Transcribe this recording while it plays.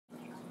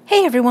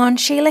Hey everyone,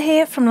 Sheila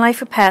here from Life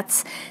with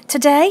Pets.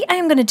 Today I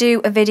am going to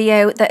do a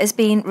video that has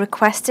been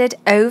requested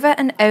over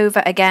and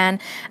over again,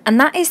 and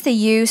that is the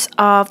use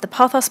of the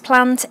Pothos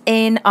plant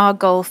in our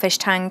goldfish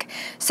tank.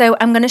 So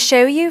I'm going to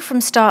show you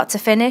from start to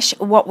finish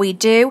what we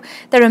do.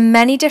 There are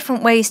many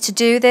different ways to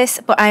do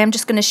this, but I am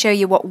just going to show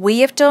you what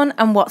we have done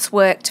and what's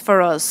worked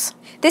for us.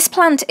 This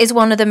plant is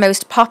one of the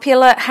most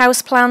popular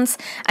house plants,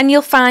 and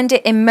you'll find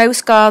it in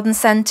most garden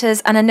centres,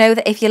 and I know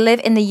that if you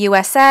live in the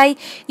USA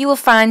you will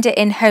find it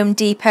in Home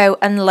Depot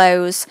and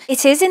Lowe's.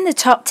 It is in the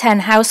top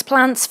 10 house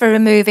plants for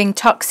removing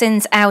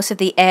toxins out of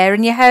the air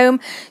in your home,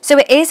 so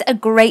it is a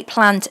great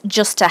plant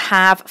just to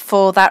have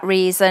for that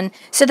reason.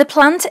 So the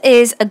plant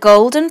is a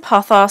golden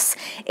pothos.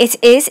 It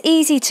is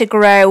easy to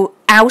grow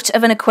out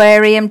of an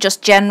aquarium,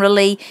 just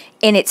generally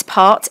in its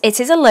pot. It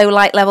is a low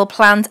light level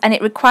plant and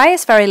it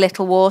requires very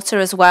little water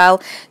as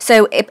well,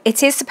 so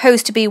it is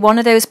supposed to be one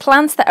of those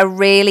plants that are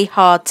really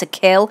hard to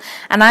kill,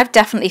 and I've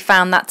definitely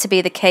found that to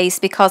be the case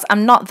because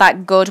I'm not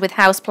that good with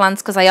house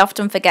plants because I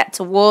often forget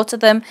to water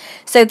them,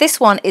 so this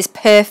one is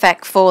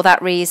perfect for that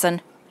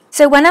reason.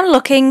 So when I'm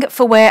looking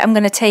for where I'm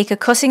going to take a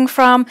cutting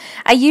from,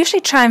 I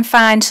usually try and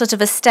find sort of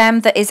a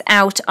stem that is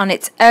out on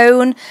its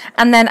own,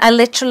 and then I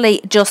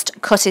literally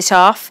just cut it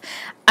off.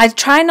 I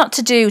try not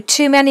to do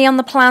too many on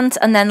the plant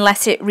and then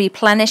let it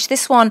replenish.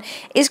 This one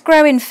is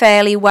growing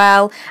fairly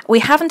well.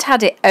 We haven't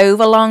had it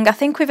over long. I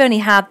think we've only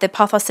had the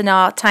pothos in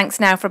our tanks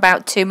now for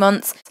about 2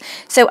 months.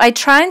 So I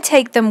try and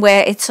take them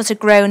where it's sort of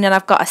grown and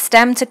I've got a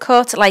stem to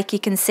cut, like you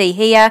can see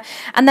here,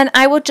 and then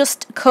I will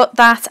just cut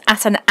that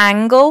at an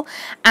angle,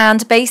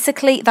 and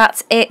basically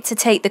that's it to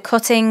take the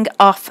cutting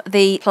off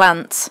the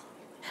plant.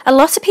 A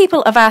lot of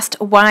people have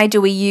asked why do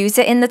we use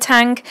it in the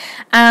tank,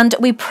 and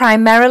we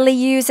primarily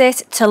use it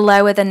to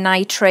lower the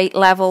nitrate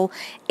level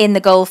in the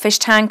goldfish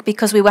tank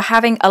because we were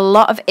having a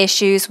lot of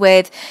issues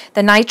with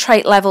the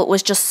nitrate level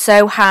was just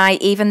so high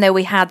even though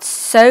we had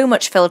so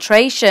much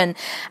filtration.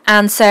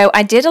 And so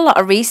I did a lot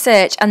of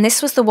research, and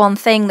this was the one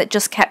thing that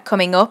just kept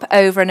coming up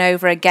over and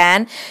over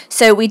again.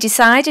 So we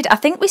decided, I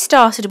think we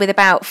started with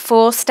about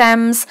 4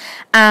 stems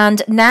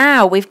and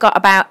now we've got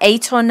about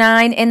 8 or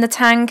 9 in the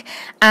tank,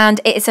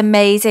 and it's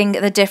amazing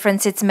the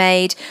difference it's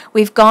made.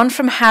 We've gone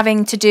from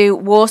having to do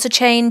water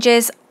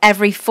changes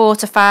every 4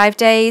 to 5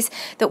 days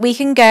that we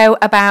can go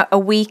about a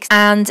week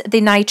and the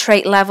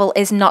nitrate level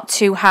is not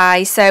too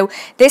high. So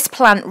this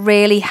plant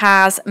really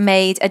has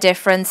made a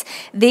difference.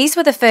 These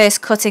were the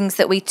first cuttings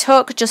that we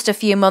took just a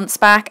few months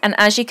back, and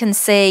as you can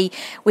see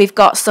we've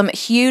got some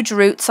huge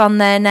roots on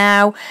there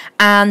now,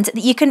 and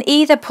you can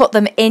either put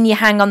them in your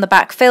hang on the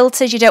back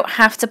filters. You don't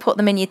have to put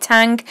them in your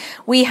tank.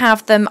 We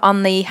have them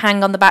on the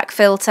hang on the back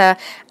filter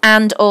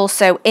and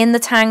also in the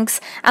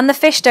tanks, and the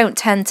fish don't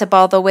tend to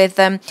bother with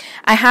them.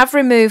 I have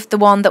removed the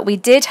one that we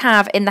did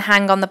have in the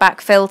hang on the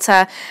back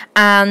filter,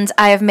 and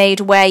I have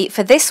made way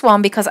for this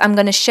one because I'm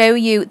going to show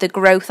you the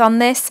growth on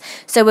this.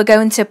 So we're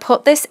going to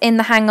put this in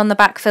the hang on the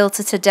back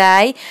filter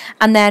today,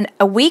 and then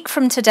a week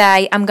from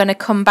today I'm going to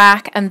come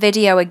back and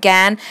video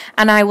again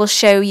and I will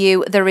show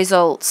you the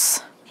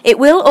results. It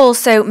will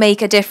also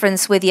make a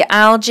difference with your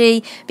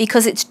algae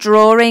because it's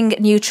drawing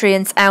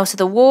nutrients out of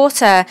the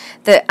water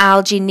that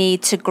algae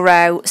need to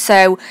grow.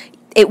 So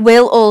it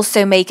will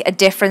also make a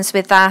difference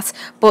with that,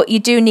 but you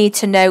do need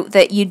to note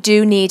that you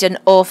do need an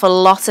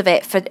awful lot of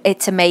it for it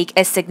to make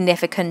a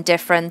significant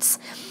difference.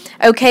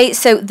 Okay,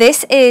 so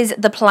this is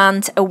the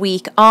plant a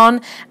week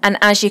on, and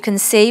as you can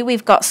see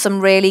we've got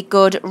some really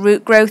good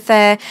root growth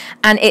there,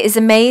 and it is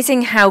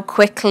amazing how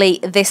quickly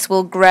this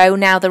will grow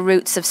now the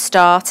roots have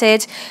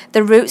started.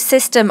 The root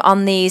system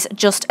on these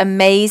just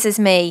amazes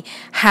me,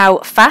 how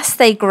fast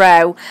they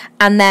grow,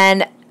 and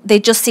then they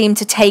just seem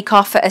to take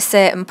off at a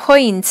certain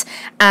point,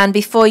 and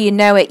before you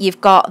know it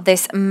you've got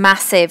this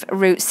massive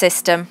root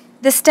system.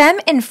 The stem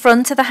in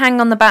front of the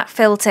hang on the back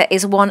filter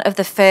is one of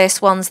the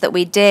first ones that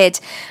we did,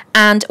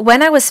 and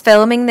when I was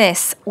filming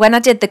this, when I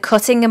did the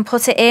cutting and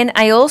put it in,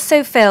 I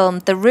also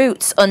filmed the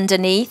roots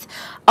underneath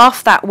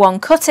off that one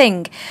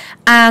cutting.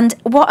 And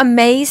what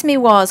amazed me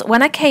was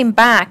when I came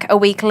back a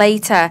week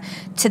later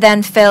to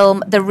then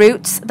film the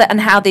roots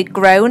and how they'd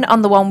grown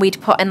on the one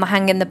we'd put in the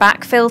hang in the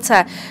back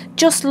filter,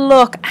 just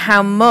look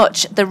how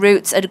much the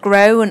roots had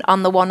grown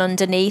on the one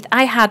underneath.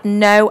 I had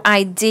no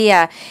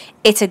idea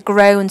it had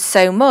grown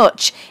so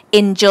much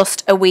in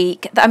just a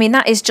week. I mean,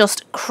 that is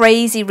just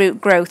crazy root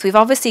growth. We've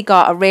obviously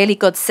got a really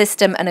good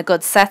system and a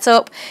good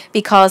setup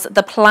because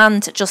the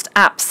plant just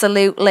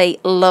absolutely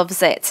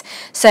loves it.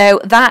 So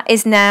that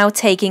is now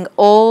taking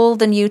all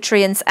the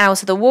nutrients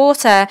out of the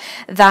water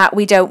that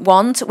we don't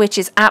want, which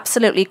is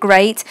absolutely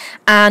great.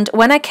 And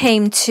when I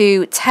came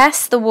to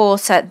test the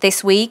water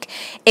this week,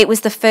 it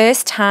was the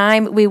first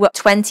time we were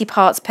 20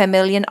 parts per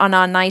million on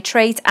our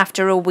nitrate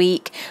after a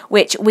week,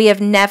 which we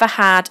have never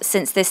had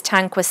since this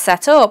tank was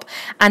set up,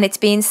 and it's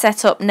been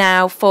set up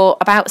now for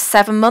about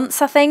 7 months,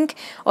 I think,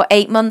 or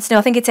 8 months. No,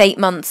 I think it's 8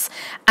 months.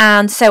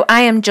 And so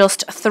I am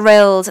just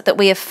thrilled that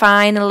we have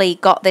finally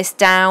got this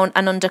down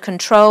and under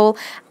control.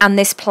 and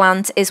this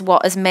plant is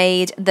what has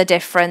made the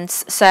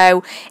difference.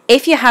 So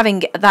if you're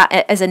having that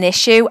as an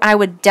issue, I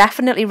would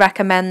definitely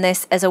recommend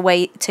this as a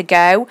way to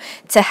go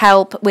to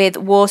help with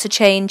water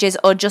changes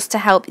or just to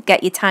help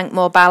get your tank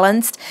more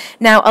balanced.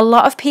 Now, a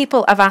lot of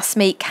people have asked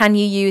me, can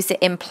you use it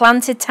in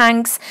planted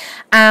tanks?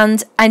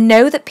 And I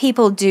know that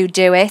people do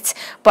it,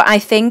 but I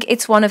think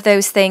it's one of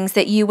those things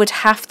that you would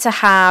have to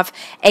have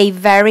a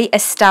very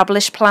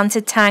established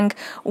planted tank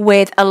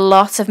with a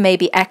lot of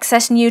maybe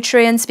excess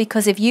nutrients,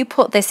 because if you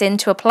put this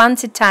into a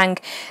planted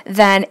tank,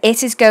 then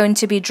it is going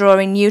to be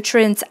drawing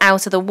nutrients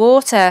out of the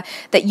water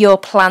that your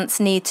plants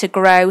need to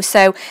grow.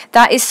 So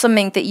that is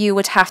something that you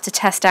would have to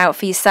test out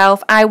for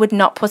yourself. I would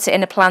not put it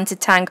in a planted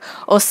tank,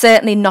 or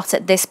certainly not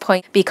at this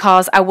point,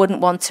 because I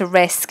wouldn't want to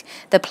risk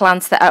the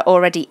plants that are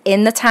already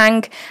in the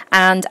tank,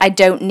 and I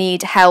don't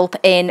need help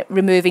in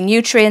removing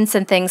nutrients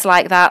and things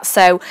like that.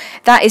 So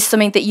that is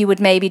something that you would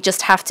maybe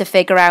just have to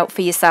figure out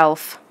for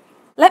yourself.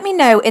 Let me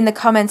know in the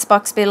comments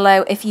box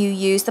below if you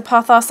use the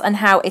Pothos and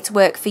how it's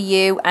worked for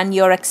you and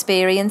your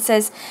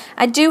experiences.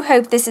 I do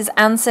hope this has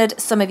answered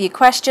some of your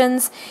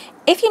questions.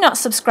 If you're not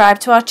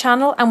subscribed to our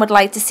channel and would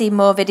like to see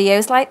more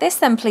videos like this,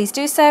 then please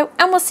do so,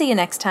 and we'll see you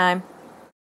next time.